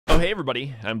hey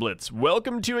everybody, I'm Blitz.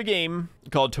 Welcome to a game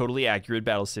called Totally Accurate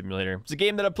Battle Simulator. It's a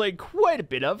game that I've played quite a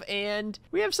bit of, and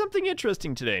we have something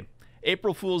interesting today.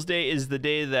 April Fool's Day is the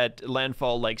day that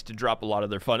Landfall likes to drop a lot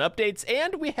of their fun updates,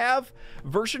 and we have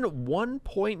version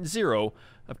 1.0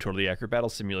 of Totally Accurate Battle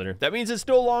Simulator. That means it's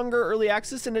no longer early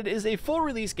access, and it is a full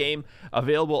release game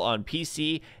available on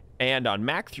PC and on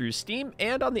Mac through Steam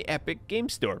and on the Epic Game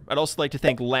Store. I'd also like to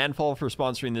thank Landfall for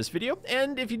sponsoring this video,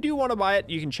 and if you do want to buy it,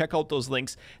 you can check out those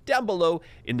links down below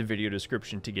in the video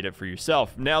description to get it for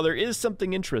yourself. Now, there is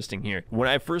something interesting here. When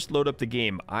I first load up the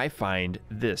game, I find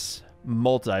this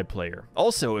multiplayer.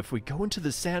 Also, if we go into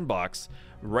the sandbox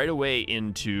right away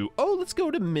into, oh, let's go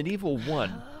to Medieval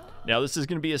 1. Now, this is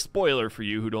going to be a spoiler for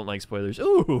you who don't like spoilers.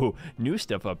 Ooh, new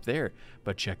stuff up there.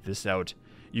 But check this out.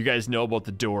 You guys know about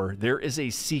the door. There is a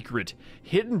secret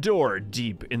hidden door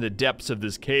deep in the depths of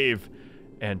this cave.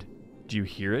 And do you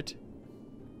hear it?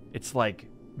 It's like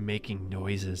making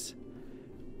noises.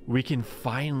 We can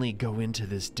finally go into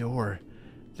this door.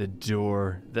 The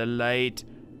door, the light,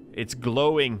 it's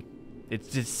glowing.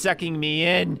 It's sucking me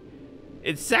in.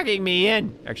 It's sucking me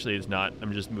in. Actually, it's not.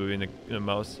 I'm just moving the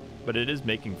mouse. But it is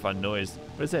making fun noise.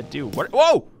 What does that do? What?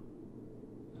 Whoa!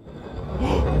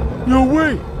 No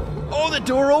way! Oh, the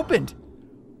door opened!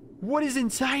 What is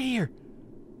inside here?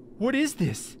 What is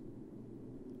this?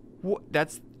 What?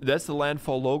 That's the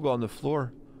Landfall logo on the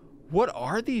floor. What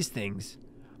are these things?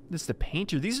 This is the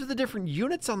painter. These are the different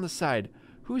units on the side.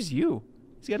 Who's you?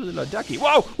 He's got a little ducky.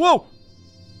 Whoa! Whoa!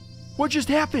 What just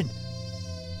happened?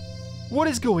 What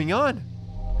is going on?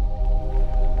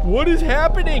 What is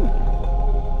happening?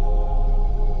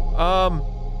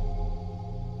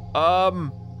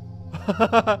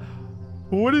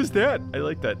 What is that? I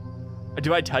like that.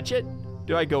 Do I touch it?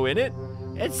 Do I go in it?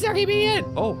 It's sucking me in.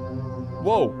 Oh,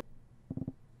 whoa.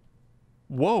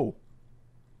 Whoa.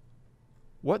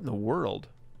 What in the world?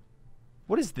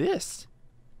 What is this?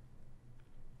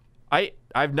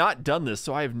 I've not done this,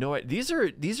 so I have no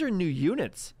idea. These are new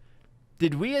units.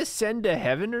 Did we ascend to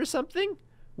heaven or something?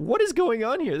 What is going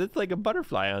on here? That's like a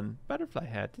butterfly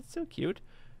hat. That's so cute.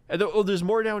 And oh, there's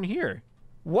more down here.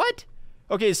 What?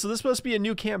 Okay, so this must be a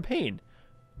new campaign.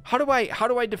 How do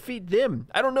I defeat them?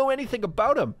 I don't know anything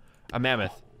about them. A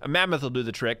mammoth. A mammoth will do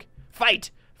the trick. Fight!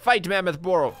 Fight, mammoth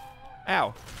bro.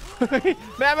 Ow.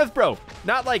 Mammoth bro.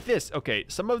 Not like this. Okay,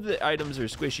 some of the items are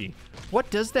squishy. What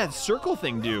does that circle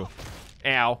thing do?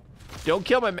 Ow. Don't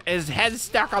kill him. His head's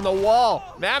stuck on the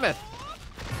wall. Mammoth.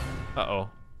 Uh-oh.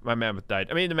 My mammoth died.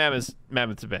 I mean, the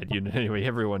mammoth's a bad unit anyway.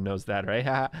 Everyone knows that,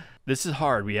 right? This is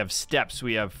hard. We have steps.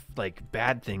 We have, like,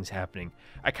 bad things happening.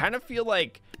 I kind of feel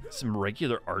like some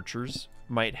regular archers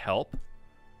might help.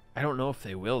 I don't know if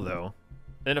they will, though.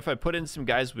 And if I put in some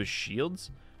guys with shields,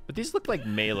 but these look like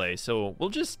melee, so we'll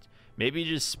just maybe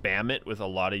just spam it with a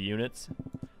lot of units.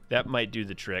 That might do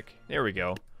the trick. There we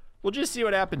go. We'll just see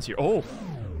what happens here. Oh,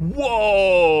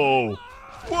 whoa!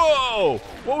 Whoa!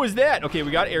 What was that? Okay,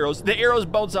 we got arrows. The arrows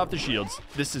bounce off the shields.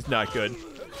 This is not good.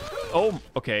 Oh,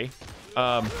 okay.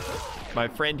 My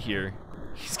friend here,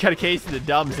 he's got a case of the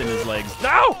dumbs in his legs.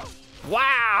 No!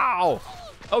 Wow!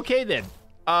 Okay then.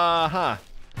 I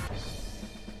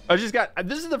just got,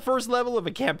 this is the first level of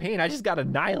a campaign. I just got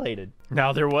annihilated.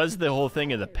 Now, there was the whole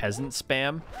thing of the peasant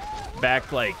spam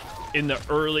back, like, in the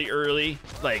early,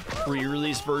 like,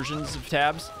 pre-release versions of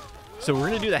tabs. So we're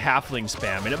gonna do the halfling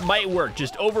spam, and it might work.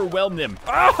 Just overwhelm them.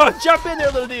 Oh, jump in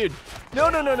there, little dude. No.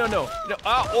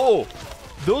 Oh,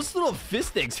 those little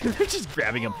fist things, they're just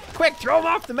grabbing him. Quick, throw him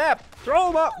off the map. Throw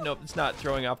him up. Nope, it's not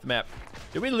throwing off the map.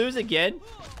 Did we lose again?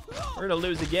 We're gonna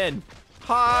lose again.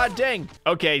 Ha, dang.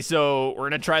 Okay, so we're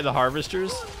gonna try the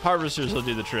harvesters. Harvesters will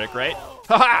do the trick, right?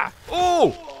 Ha-ha!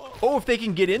 Oh, if they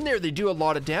can get in there, they do a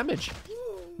lot of damage.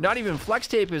 Not even flex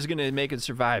tape is gonna make it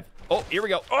survive. Oh, here we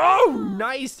go. Oh,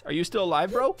 nice. Are you still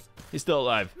alive, bro? He's still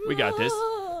alive. We got this.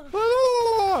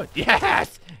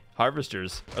 Yes!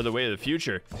 Harvesters are the way of the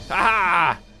future.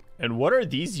 Ah! And what are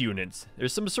these units?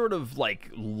 There's some sort of,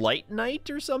 like, light knight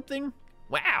or something?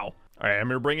 Wow. All right, I'm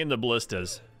gonna bring in the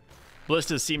ballistas.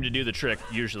 Ballistas seem to do the trick,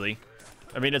 usually.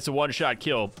 I mean, it's a one-shot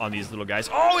kill on these little guys.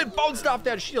 Oh, it bounced off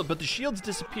that shield, but the shield's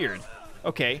disappeared.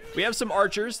 Okay, we have some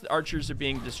archers. The archers are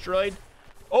being destroyed.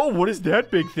 Oh, what is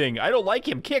that big thing? I don't like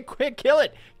him. Quick, kill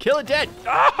it. Kill it dead.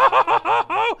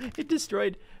 Oh, it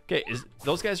destroyed. Okay,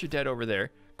 those guys are dead over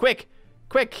there. Quick,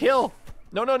 kill.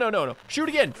 No. Shoot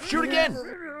again. Shoot again.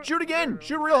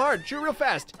 Shoot real hard. Shoot real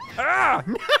fast. Ah!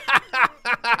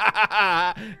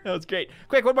 That was great.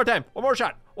 Quick, one more time. One more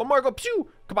shot. One more go. Pew!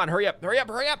 Come on, hurry up. No.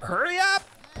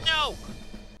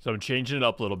 So I'm changing it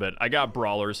up a little bit. I got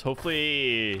brawlers.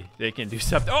 Hopefully they can do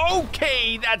something.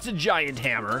 Okay, that's a giant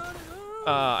hammer.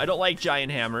 I don't like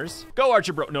giant hammers. Go,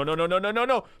 archer bro. No, no, no, no, no, no,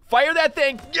 no. Fire that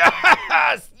thing.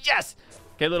 Yes, yes.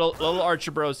 Okay, little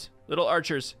archer bros. Little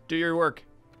archers, do your work.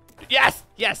 Yes,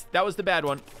 yes, that was the bad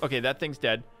one. Okay, that thing's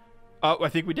dead. I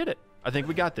think we did it. I think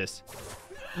we got this.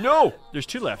 No, there's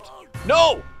 2 left.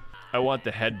 No! I want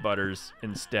the headbutters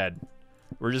instead.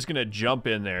 We're just gonna jump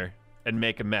in there and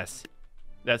make a mess.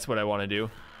 That's what I want to do.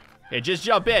 Okay, just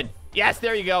jump in. Yes,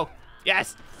 there you go.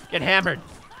 Yes, get hammered.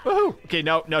 Woohoo! Okay,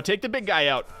 now take the big guy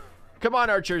out. Come on,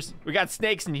 archers. We got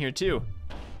snakes in here too.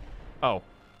 Oh,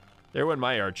 there went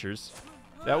my archers.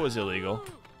 That was illegal.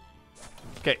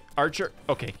 Okay, archer.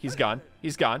 Okay, he's gone.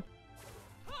 He's gone.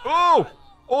 Oh!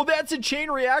 Oh, that's a chain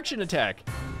reaction attack.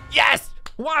 Yes!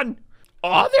 1!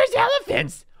 Oh, there's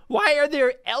elephants! Why are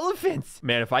there elephants?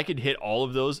 Man, if I could hit all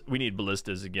of those, we need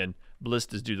ballistas again.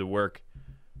 Ballistas do the work.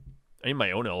 I need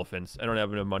my own elephants. I don't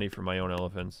have enough money for my own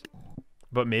elephants.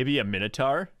 But maybe a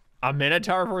minotaur? A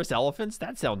minotaur versus elephants?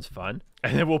 That sounds fun.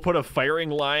 And then we'll put a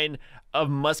firing line of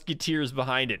musketeers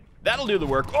behind it. That'll do the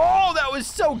work. Oh, that was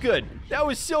so good. That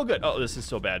was so good. Oh, this is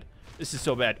so bad. This is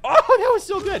so bad. Oh, that was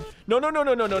so good. No, no, no,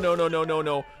 no, no, no, no, no, no, no,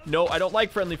 no. No, I don't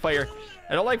like friendly fire.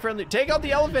 I don't like friendly. Take out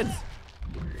the elephants.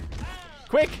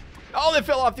 Quick. Oh, they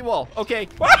fell off the wall. Okay.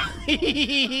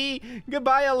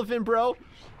 Goodbye, elephant bro.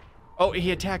 Oh,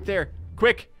 he attacked there.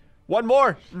 Quick. One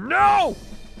more. No!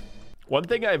 One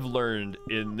thing I've learned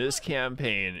in this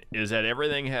campaign is that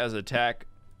everything has attack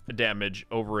damage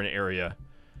over an area.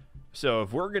 So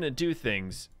if we're gonna do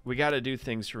things, we gotta do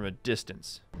things from a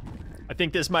distance. I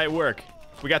think this might work.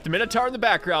 We got the Minotaur in the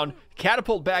background,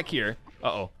 catapult back here.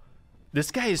 Uh-oh.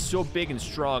 This guy is so big and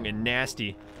strong and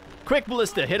nasty. Quick,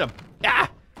 Ballista, hit him. Ah!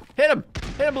 Hit him!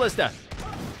 Hit him, Ballista!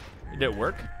 Did it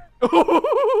work?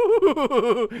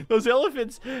 Those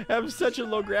elephants have such a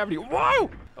low gravity. Whoa!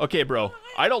 Okay, bro.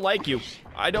 I don't like you.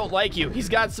 I don't like you. He's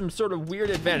got some sort of weird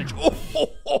advantage.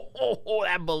 Oh,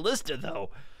 that ballista, though.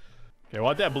 Okay, I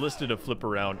want that ballista to flip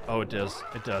around. Oh, it does.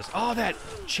 It does. Oh, that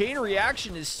chain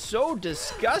reaction is so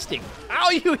disgusting. Ow,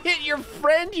 you hit your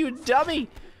friend, you dummy.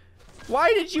 Why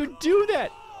did you do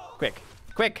that? Quick,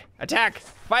 quick, attack,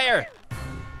 fire.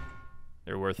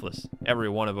 They're worthless. Every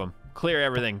one of them. Clear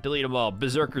everything. Delete them all.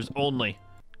 Berserkers only.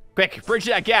 Quick, bridge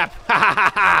that gap. Ha ha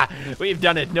ha ha. We've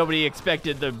done it. Nobody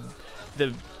expected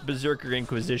the Berserker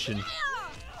Inquisition.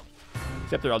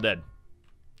 Except they're all dead.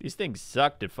 These things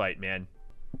suck to fight, man.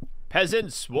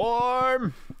 Peasant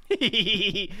swarm.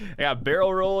 I got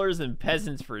barrel rollers and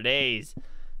peasants for days.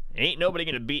 Ain't nobody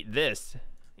gonna beat this.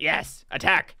 Yes,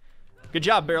 attack. Good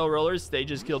job, barrel rollers. They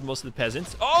just killed most of the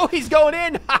peasants. Oh, he's going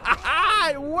in. Ha ha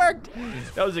ha. It worked.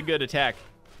 That was a good attack.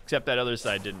 Except that other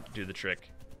side didn't do the trick.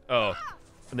 Oh,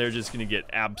 and they're just gonna get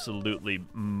absolutely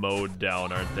mowed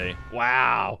down, aren't they?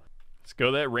 Wow. Let's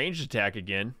go that ranged attack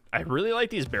again. I really like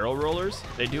these barrel rollers.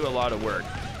 They do a lot of work.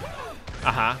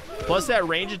 Uh-huh. Plus that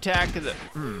range attack.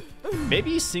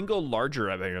 Maybe single larger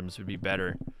items would be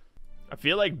better. I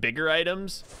feel like bigger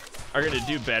items are gonna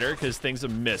do better because things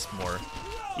have missed more.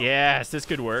 Yes, this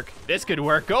could work. This could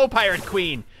work. Go, Pirate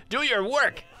Queen. Do your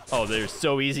work. Oh, they're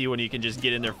so easy when you can just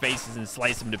get in their faces and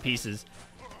slice them to pieces.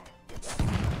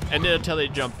 And then until they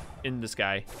jump in the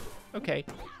sky. Okay,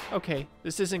 okay,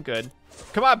 this isn't good.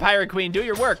 Come on, Pirate Queen, do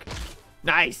your work.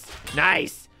 Nice,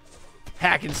 nice.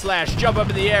 Hack and slash, jump up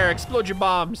in the air, explode your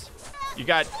bombs. You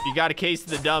got a case of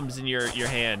the dumbs in your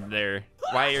hand there.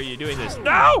 Why are you doing this?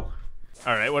 No!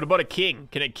 All right, what about a king?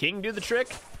 Can a king do the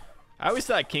trick? I always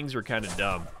thought kings were kind of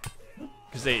dumb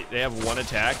because they have one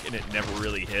attack and it never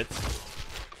really hits.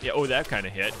 Yeah, oh, that kind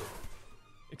of hit.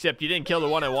 Except you didn't kill the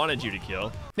one I wanted you to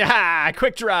kill. Ha!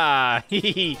 Quick draw!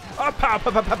 Oh, pow,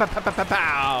 pow, pow, pow, pow, pow,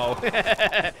 pow.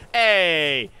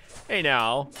 Hey! Hey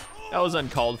now. That was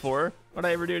uncalled for. What'd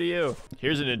I ever do to you?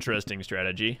 Here's an interesting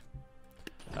strategy.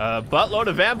 Buttload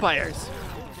of vampires.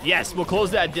 Yes, we'll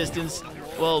close that distance.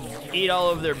 We'll eat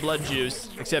all of their blood juice.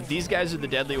 Except these guys are the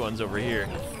deadly ones over here.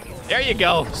 There you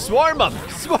go. Swarm them.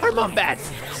 Swarm them,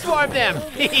 bats. Swarm them.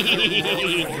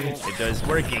 It is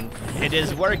working. It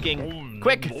is working.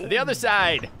 Quick, the other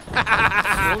side.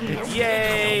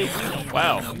 Yay.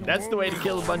 Wow, that's the way to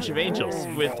kill a bunch of angels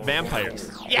with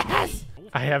vampires. Yes.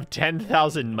 I have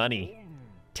 10,000 money.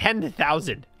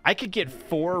 10,000. I could get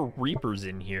 4 Reapers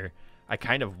in here. I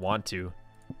kind of want to.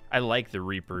 I like the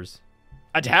Reapers.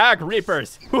 Attack,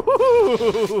 Reapers!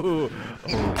 Oh,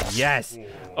 yes.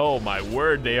 Oh my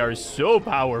word, they are so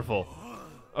powerful.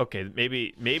 Okay,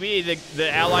 maybe the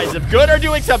allies of good are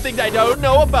doing something I don't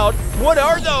know about. What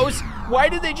are those? Why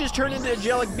did they just turn into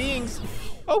angelic beings?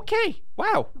 Okay,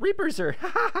 wow, Reapers are,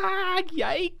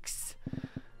 yikes.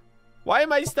 Why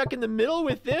am I stuck in the middle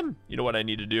with them? You know what I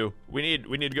need to do? We need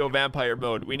to go vampire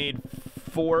mode. We need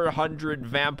 400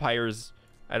 vampires.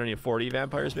 I don't need 40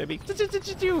 vampires, maybe.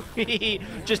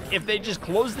 Just if they just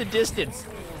close the distance.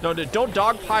 No, don't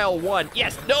dogpile one.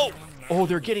 Yes, no. Oh,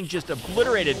 they're getting just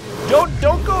obliterated.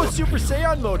 Don't go Super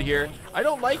Saiyan mode here. I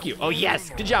don't like you. Oh yes,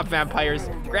 good job, vampires.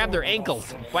 Grab their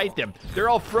ankles, bite them. They're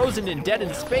all frozen and dead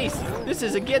in space. This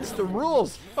is against the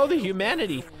rules. Oh, the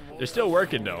humanity. They're still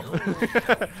working though.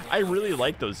 I really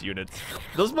like those units.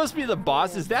 Those must be the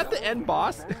boss. Is that the end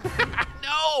boss?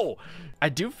 No. I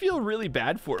do feel really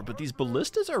bad for it, but these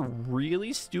ballistas are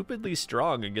really stupidly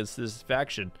strong against this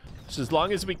faction. So as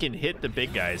long as we can hit the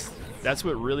big guys, that's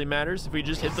what really matters. If we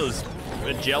just hit those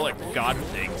angelic god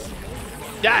things.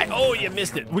 Die! Oh, you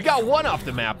missed it. We got one off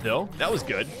the map though. That was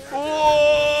good.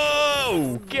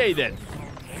 Oh, okay then.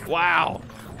 Wow.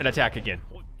 And attack again.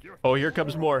 Oh, here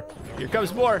comes more. Here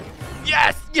comes more.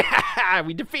 Yes! Yeah!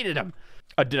 We defeated him.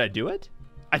 Did I do it?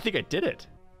 I think I did it.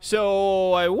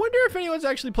 So I wonder if anyone's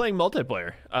actually playing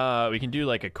multiplayer. We can do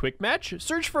like a quick match.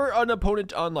 Search for an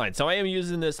opponent online. So I am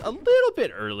using this a little bit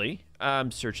early.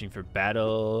 I'm searching for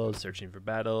battles,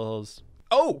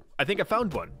 Oh, I think I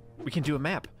found one. We can do a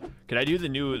map. Can I do the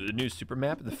new super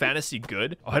map? The fantasy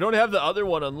good? Oh, I don't have the other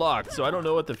one unlocked, so I don't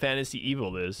know what the fantasy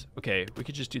evil is. Okay, we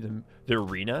could just do the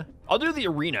arena. I'll do the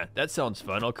arena. That sounds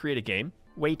fun. I'll create a game.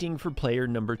 Waiting for player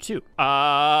number 2.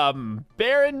 Baron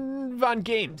von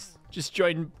Games. He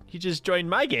just joined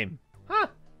my game. Huh,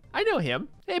 I know him.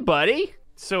 Hey, buddy.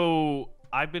 So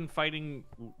I've been fighting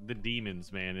the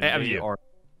demons, man, and they are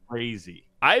crazy.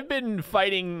 I've been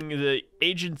fighting the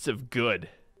agents of good.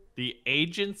 The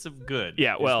agents of good.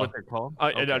 Yeah, well, what they're called.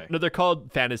 Okay. No, they're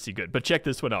called fantasy good. But check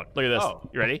this one out. Look at this. Oh.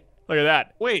 You ready? Look at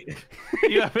that. Wait,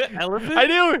 you have an elephant? I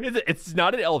do. It's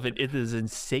not an elephant. It is a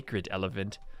sacred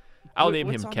elephant. I'll name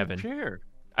him Kevin. The chair?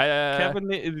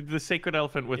 Kevin, the sacred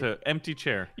elephant with an empty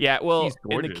chair. Yeah, well, in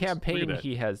the Look campaign, at that.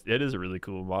 he has. It is a really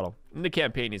cool model. In the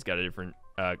campaign, he's got a different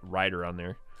rider on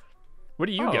there. What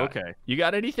do you got? Okay. You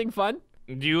got anything fun?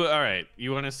 All right.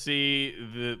 You want to see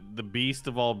the beast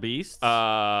of all beasts?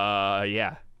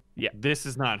 Yeah. This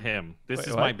is not him. This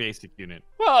is what? my basic unit.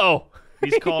 Whoa.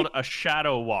 He's called a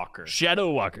Shadow Walker. Shadow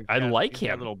Walker. I like He's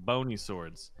got him. little bony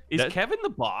swords. Is Kevin the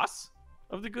boss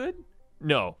of the good?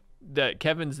 No,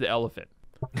 Kevin's the elephant.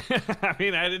 I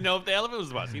mean, I didn't know if the elephant was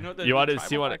the boss. You know You want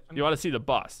to see the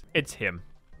boss? It's him.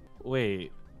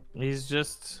 Wait, he's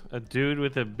just a dude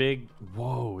with a big.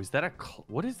 Whoa, is that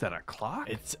what is that? A clock?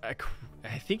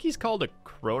 I think he's called a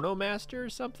Chronomaster or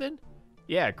something.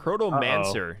 Yeah,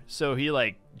 Chronomancer. So he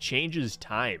like changes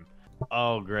time.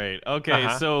 Oh, great. Okay,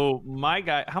 so my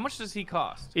guy, how much does he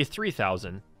cost? He's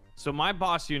 3,000. So my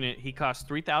boss unit, he costs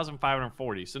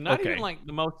 3,540. So not even like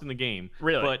the most in the game.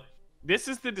 Really? But this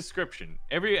is the description.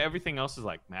 Everything else is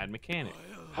like Mad Mechanic.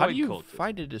 How do you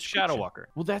find a description? Shadow Walker.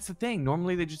 Well, that's the thing.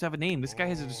 Normally they just have a name. This guy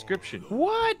has a description.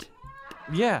 What?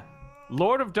 Yeah.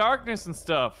 Lord of Darkness and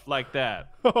stuff like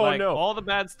that. Oh, like, no. all the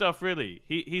bad stuff, really.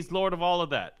 He's Lord of all of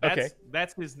that.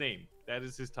 That's his name. That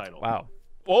is his title. Wow.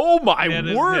 Oh,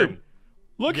 my word.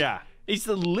 Look. Yeah. He's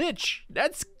the Lich.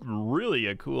 That's really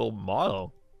a cool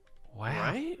model. Wow.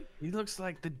 Right? He looks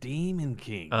like the Demon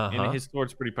King. And his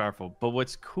sword's pretty powerful. But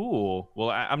what's cool,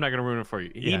 well, I'm not going to ruin it for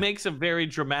you. He makes a very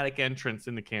dramatic entrance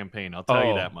in the campaign. I'll tell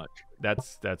you that much.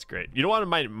 That's great. You know what?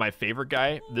 My favorite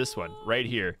guy? This one right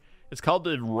here. It's called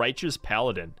the Righteous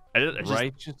Paladin.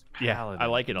 Righteous Paladin. Yeah, I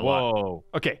like it a lot. Whoa.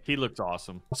 Okay. He looks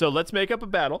awesome. So let's make up a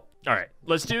battle. All right.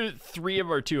 Let's do 3 of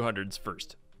our 200s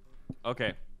first.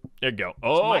 Okay. There you go.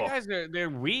 Oh, so my guys, they're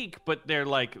weak, but they're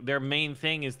like their main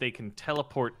thing is they can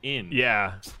teleport in.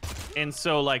 Yeah. And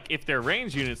so like if they're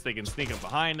range units, they can sneak up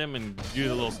behind them and do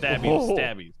the little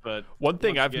stabbies. But one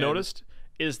thing I've noticed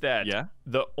is that Yeah?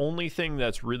 the only thing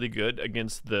that's really good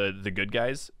against the good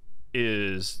guys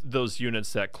is those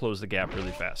units that close the gap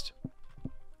really fast.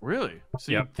 Really?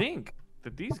 So you'd think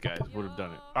that these guys would have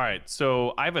done it. All right,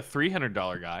 so I have a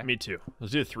 $300 guy. Me too.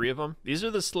 Let's do 3 of them. These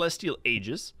are the Celestial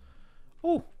Ages.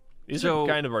 Oh, these are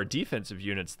kind of our defensive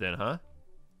units then, huh?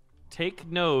 Take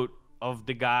note of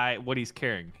the guy, what he's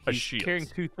carrying. He's carrying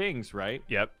 2 things, right?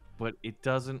 Yep. But it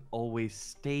doesn't always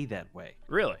stay that way.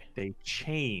 Really? They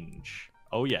change.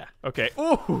 Oh, yeah. Okay.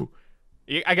 Ooh.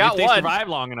 I got if one. They survive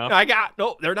long enough.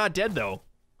 No, they're not dead though.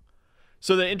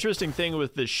 So the interesting thing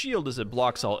with the shield is it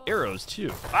blocks all arrows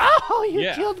too. Oh,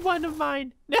 you killed one of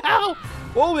mine. No.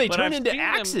 Oh, they turn into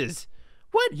axes.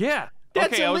 What? Yeah.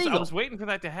 That's illegal. I was waiting for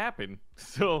that to happen.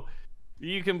 So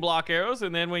you can block arrows,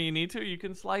 and then when you need to, you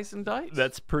can slice and dice.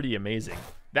 That's pretty amazing.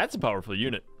 That's a powerful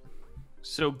unit.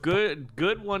 So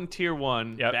good one tier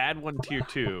 1, bad one tier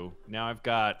 2. Now I've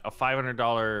got a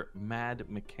 $500 Mad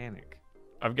Mechanic.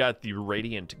 I've got the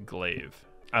Radiant Glaive.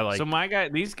 I like. So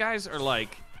these guys are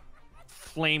like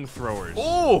flamethrowers.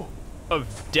 Oh, of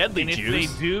deadly and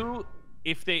juice.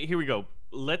 Here we go.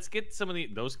 Let's get some of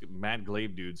those mad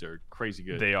glaive dudes are crazy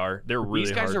good. They are. They're really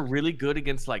These guys hard. are really good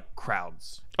against like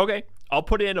crowds. Okay, I'll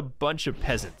put in a bunch of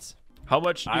peasants. How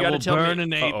much? You I gotta will tell burn me.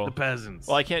 and ape the peasants.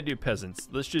 Well, I can't do peasants.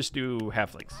 Let's just do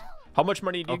halflings. How much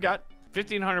money do you got?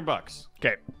 $1,500.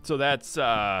 Okay, so that's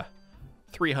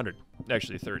 300.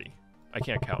 Actually, 30. I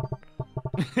can't count.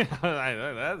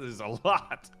 That is a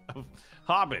lot of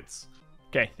hobbits.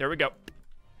 Okay, there we go.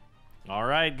 All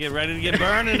right, get ready to get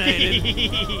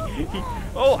burninated.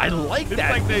 Oh, I like It's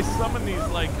that. like they summon these,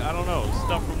 like, I don't know,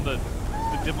 stuff from the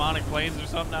demonic planes or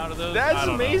something out of those. That's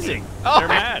amazing. They're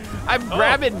mad. I'm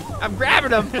grabbing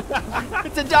them.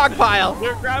 It's a dog pile.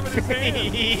 They're grabbing his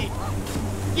hand.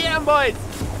 Yeah, boys.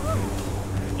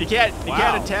 You can't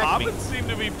attack me. Hobbits seem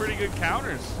to be pretty good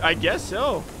counters. I guess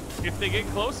so. If they get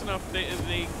close enough, they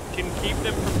can keep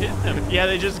them from hitting them. Yeah,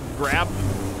 they just grab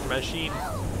the machine.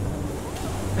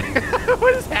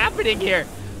 What is happening here?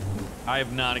 I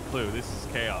have not a clue. This is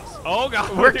chaos. Oh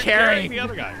god, we're carrying the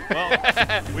other guy.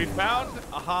 Well, we found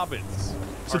a hobbits.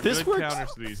 So this works.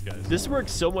 Counters to these guys. This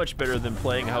works so much better than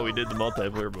playing how we did the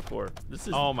multiplayer before. This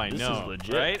is this is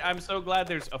legit. Right? I'm so glad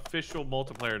there's official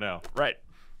multiplayer now. Right.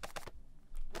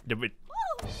 Did we?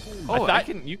 Oh,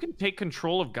 you can take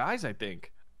control of guys, I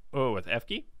think. Oh, with F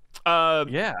key?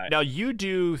 Yeah. Now you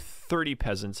do 30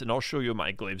 peasants, and I'll show you what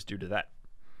my glaives do to that.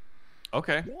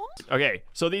 Okay. Okay,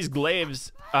 so these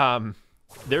glaives,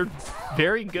 they're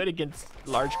very good against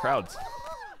large crowds.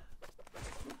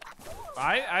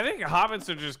 I think hobbits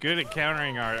are just good at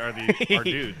countering our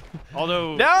dude.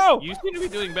 Although you seem to be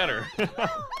doing better.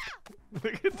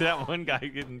 Look at that one guy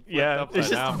getting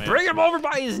upside down, man. Bring him over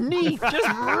by his knee.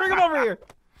 Just bring him over here.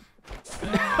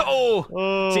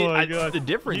 Oh, see, my gosh. The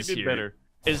difference You did here better.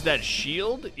 is that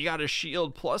shield. You got a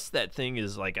shield plus that thing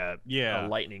is like a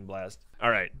lightning blast. All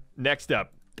right, next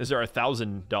up. These are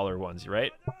 $1,000 ones,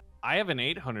 right? I have an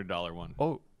 $800 one.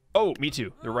 Oh, me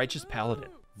too. The Righteous Paladin.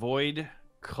 Void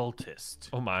Cultist.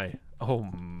 Oh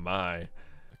my.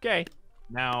 Okay.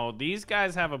 Now, these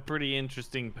guys have a pretty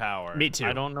interesting power. Me too.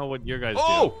 I don't know what your guys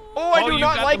do. I do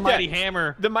not like the that. mighty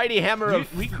hammer. The mighty hammer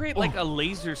of... We create like a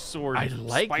laser sword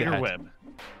spider web.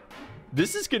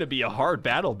 This is going to be a hard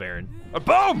battle, Baron.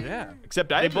 Boom! Yeah. Except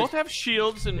they both have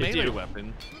shields and melee do.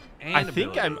 weapons. I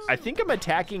think I'm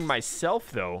attacking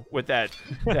myself though with that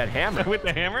hammer. With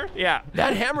the hammer? Yeah.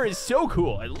 That hammer is so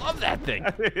cool. I love that thing.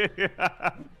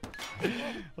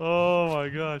 Oh my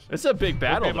gosh. It's a big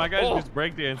battle. Okay, my guy's just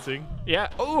breakdancing. Yeah.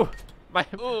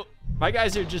 My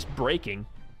guys are just breaking.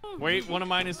 Wait, one of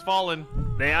mine is fallen.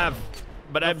 They have,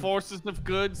 but the forces of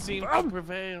good seem to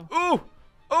prevail. Oh.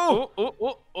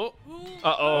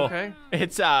 Okay.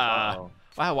 It's wow.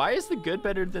 Why is the good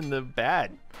better than the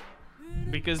bad?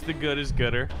 Because the good is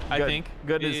gooder, I think.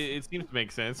 It seems to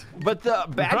make sense. But the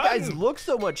bad guys look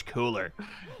so much cooler.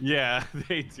 Yeah,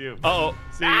 they do.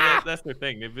 See, that's their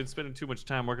thing. They've been spending too much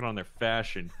time working on their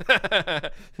fashion.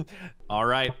 All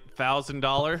right, $1,000.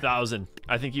 1,000.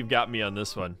 I think you've got me on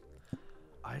this one.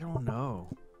 I don't know.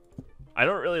 I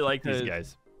don't really like these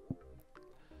guys.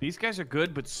 These guys are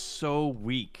good, but so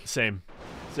weak. Same.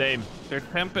 They're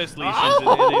Tempest leashes, and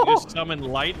they just summon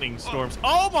lightning storms.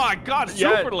 Oh my god,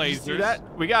 super lasers! See that?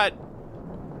 We got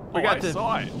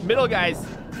the middle guys.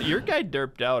 Your guy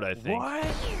derped out, I think. What?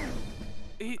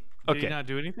 Did he not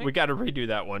do anything? We got to redo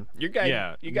that one. Your guy,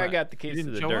 got the case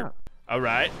of the dirt. Up. All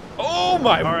right. Oh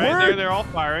my word! All right, they're all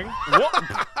firing.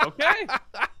 Okay.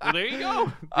 Well, there you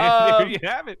go. There you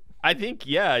have it. I think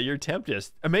you're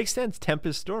Tempest. It makes sense.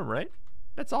 Tempest Storm, right?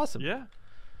 That's awesome. Yeah.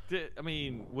 I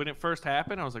mean, when it first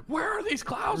happened, I was like, where are these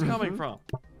clouds coming from?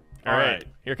 All right.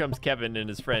 Here comes Kevin and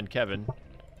his friend Kevin.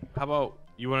 How about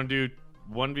you want to do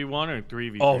 1v1 or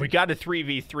 3v3? Oh, we got a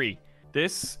 3v3.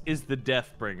 This is the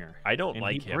Deathbringer. I don't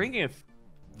like him. He bringeth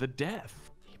the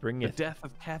death. The death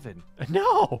of Kevin.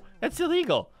 No, that's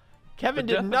illegal. Kevin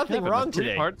did nothing wrong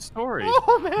today. Three-part story.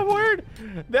 Oh, man, word.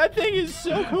 That thing is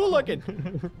so cool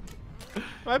looking.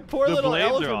 My poor little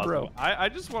elephant bro. I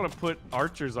just want to put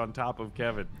archers on top of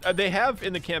Kevin. They have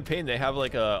in the campaign. They have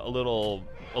like a little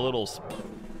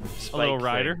spike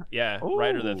rider. Thing. Yeah,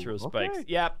 rider that throws spikes.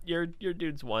 Yeah, your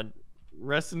dude's won.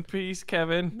 Rest in peace,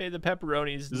 Kevin. May the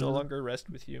pepperonis no longer rest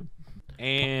with you.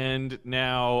 And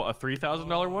now a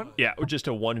 $3,000 one. Yeah, or just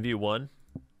a 1v1.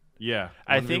 Yeah, 1v1.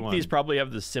 I think these probably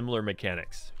have the similar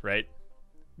mechanics, right?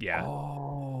 Yeah.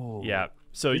 Oh. Yeah.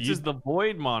 So this is the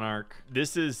Void Monarch.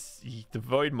 This is the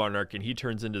Void Monarch, and he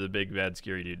turns into the big bad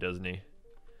scary dude, doesn't he?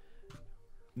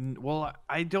 Well,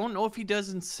 I don't know if he does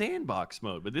in sandbox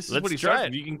mode, but this is Let's what he try starts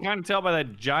it. with. You can kind of tell by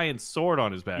that giant sword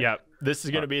on his back. Yeah, this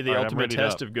is going to be the All right, ultimate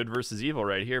test of good versus evil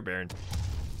right here, Baron.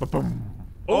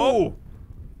 Oh!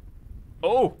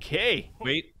 Okay.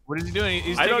 Wait, what is he doing?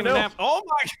 He's I taking don't know. a nap. Oh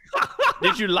my god!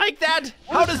 Did you like that?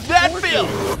 How does that feel?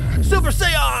 Super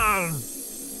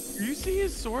Saiyan! Do you see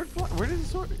his sword fly? Where did his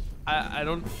sword? I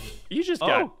don't. You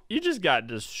just got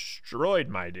destroyed,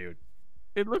 my dude.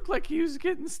 It looked like he was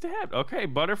getting stabbed. Okay,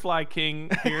 Butterfly King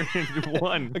here in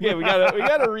one. Okay, we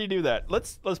gotta redo that.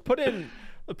 Let's put in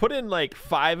like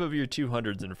 5 of your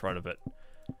 200s in front of it.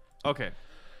 Okay.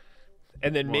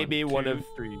 And then 1, maybe 2, one of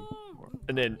 3, 4.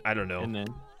 and then I don't know. And then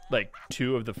like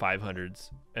 2 of the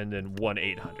 500s and then 1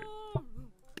 800.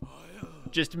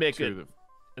 Just to make it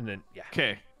and then yeah.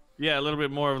 Okay. Yeah, a little bit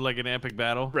more of like an epic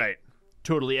battle. Right.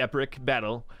 Totally epic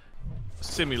battle.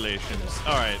 Simulations.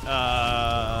 All right.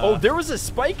 Oh, there was a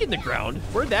spike in the ground.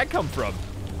 Where'd that come from?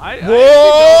 I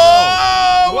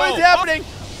Whoa! What is happening?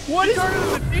 What is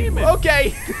a demon?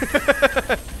 Okay.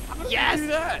 Yes. Do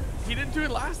that. He didn't do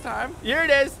it last time. Here it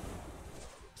is.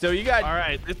 So you got. All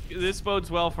right. This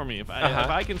bodes well for me. If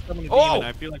I can summon a demon,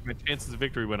 I feel like my chances of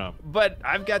victory went up. But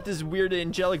I've got this weird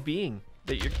angelic being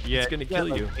that it's gonna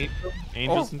kill you.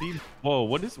 Angels and demons. Whoa!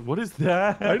 What is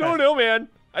that? I don't know, man.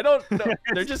 I don't know.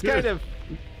 They're just kind of.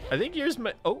 I think here's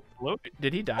my. Oh,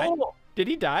 did he die? Oh. Did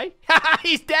he die?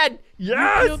 He's dead.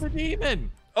 Yes. You killed the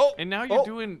demon. Oh. And now you're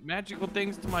doing magical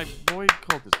things to my boy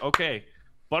cultist. Okay.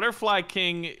 Butterfly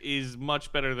King is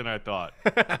much better than I thought.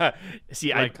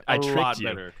 See, like, I tricked you.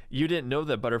 Better. You didn't know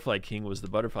that Butterfly King was the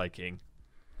Butterfly King.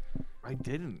 I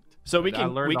didn't. So we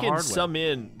can sum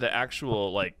in the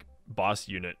actual like boss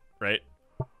unit, right?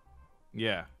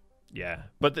 Yeah. Yeah.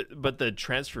 But the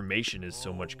transformation is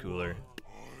so much cooler.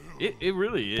 It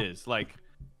really is. Like,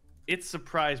 it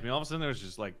surprised me. All of a sudden there was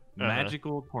just like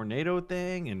magical tornado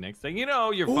thing, and next thing you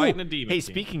know, you're fighting a demon. Hey,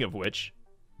 speaking of which,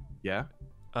 yeah.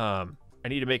 I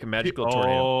need to make a magical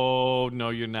tornado. Oh no,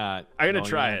 you're not. I'm gonna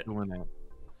try it.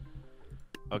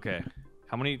 Okay.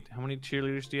 How many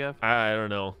cheerleaders do you have? I don't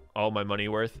know. All my money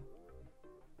worth.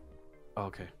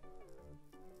 Okay.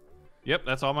 Yep,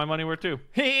 that's all my money worth too.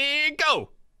 Here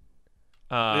go.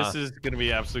 This is gonna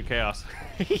be absolute chaos.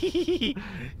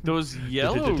 Those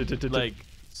yellow, like,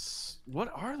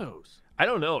 what are those? I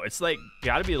don't know. It's like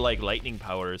gotta be like lightning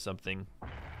power or something.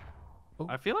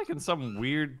 I feel like in some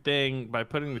weird thing by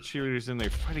putting the cheerleaders in,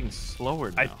 they're fighting slower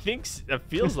now. I think it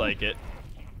feels like it.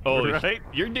 Oh, right.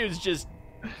 Your dude's just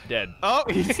dead. Oh,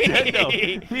 he's dead though.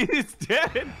 He's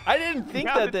dead. I didn't think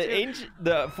that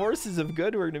the forces of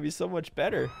good were gonna be so much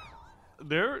better.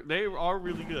 They are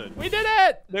really good. We did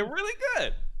it. They're really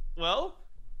good. Well,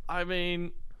 I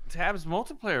mean, Tab's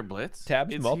multiplayer Blitz.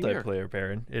 Tab's multiplayer,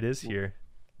 Baron. It is here,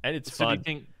 and it's fun. Do you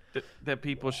think that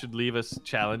people should leave us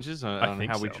challenges on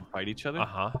how we should fight each other?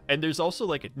 And there's also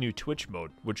like a new Twitch mode,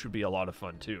 which would be a lot of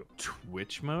fun too.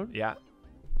 Twitch mode? Yeah.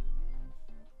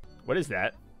 What is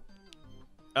that?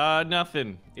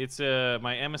 Nothing. It's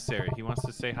my emissary. He wants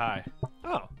to say hi.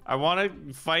 Oh. I want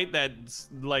to fight that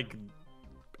like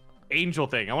angel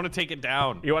thing. I want to take it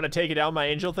down. You want to take it down, my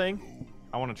angel thing?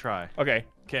 I want to try. Okay.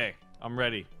 Okay. I'm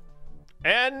ready.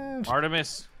 And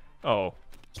Artemis. Oh.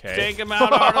 Okay. Take him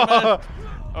out, Artemis.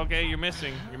 Okay, you're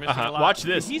missing. You're missing a lot. Watch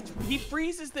this. He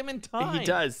freezes them in time. He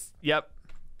does. Yep.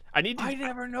 I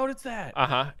never noticed that.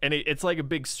 And it's like a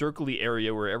big circly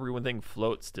area where everything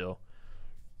floats still.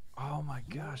 Oh my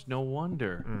gosh, no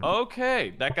wonder.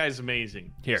 Okay, that guy's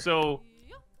amazing. Here. So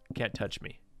can't touch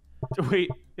me. Wait,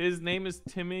 his name is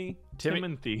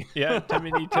Timothy. Yeah,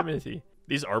 Timothy.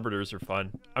 These arbiters are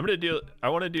fun. I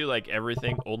want to do like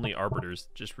everything only arbiters,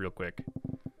 just real quick.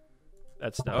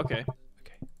 That's not okay.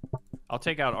 I'll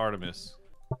take out Artemis.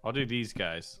 I'll do these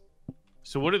guys.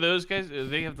 So what are those guys?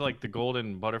 They have like the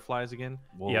golden butterflies again?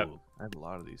 Whoa, yep. I have a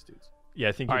lot of these dudes. Yeah,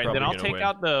 I think you're probably then I'll take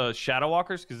out the Shadow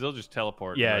Walkers because they'll just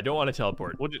teleport. Yeah, I don't want to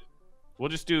teleport. We'll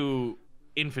just do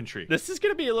infantry. This is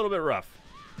going to be a little bit rough.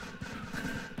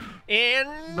 And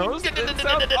I love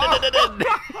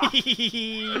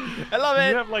it.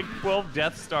 You have like 12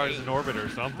 Death Stars in orbit or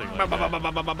something like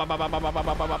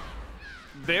that.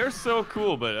 They're so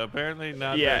cool, but apparently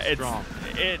not very strong.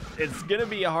 It's gonna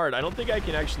be hard. I don't think I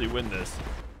can actually win this.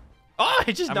 Oh,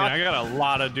 I got a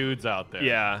lot of dudes out there.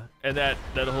 Yeah, and that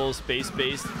whole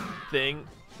space-based thing,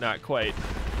 not quite.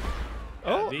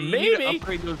 Oh, maybe.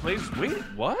 Upgrade those lasers. Wait,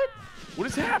 what? What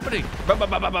is happening?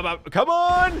 Come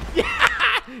on!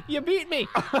 Yeah, you beat me.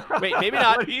 Wait, maybe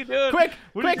not. What are you doing? Quick,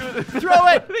 throw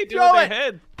it! Throw it!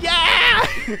 Head? Yeah!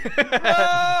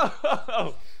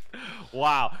 Oh!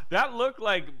 Wow, that looked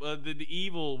like the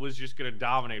evil was just gonna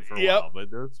dominate for a while. But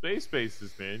those space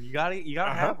bases, man, you gotta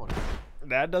have one.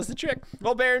 That does the trick.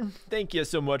 Well, Baron, thank you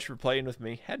so much for playing with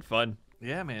me. Had fun.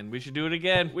 Yeah, man, we should do it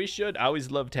again. We should. I always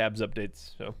love tabs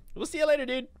updates. So we'll see you later,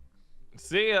 dude.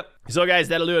 See ya. So guys,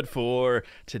 that'll do it for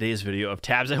today's video of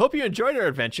tabs. I hope you enjoyed our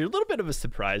adventure. A little bit of a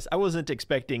surprise. I wasn't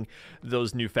expecting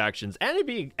those new factions and to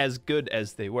be as good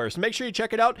as they were. So make sure you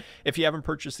check it out. If you haven't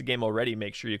purchased the game already,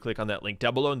 make sure you click on that link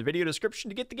down below in the video description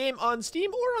to get the game on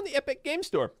Steam or on the Epic Game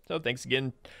Store. So thanks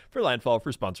again for Landfall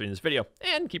for sponsoring this video.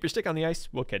 And keep your stick on the ice.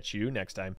 We'll catch you next time.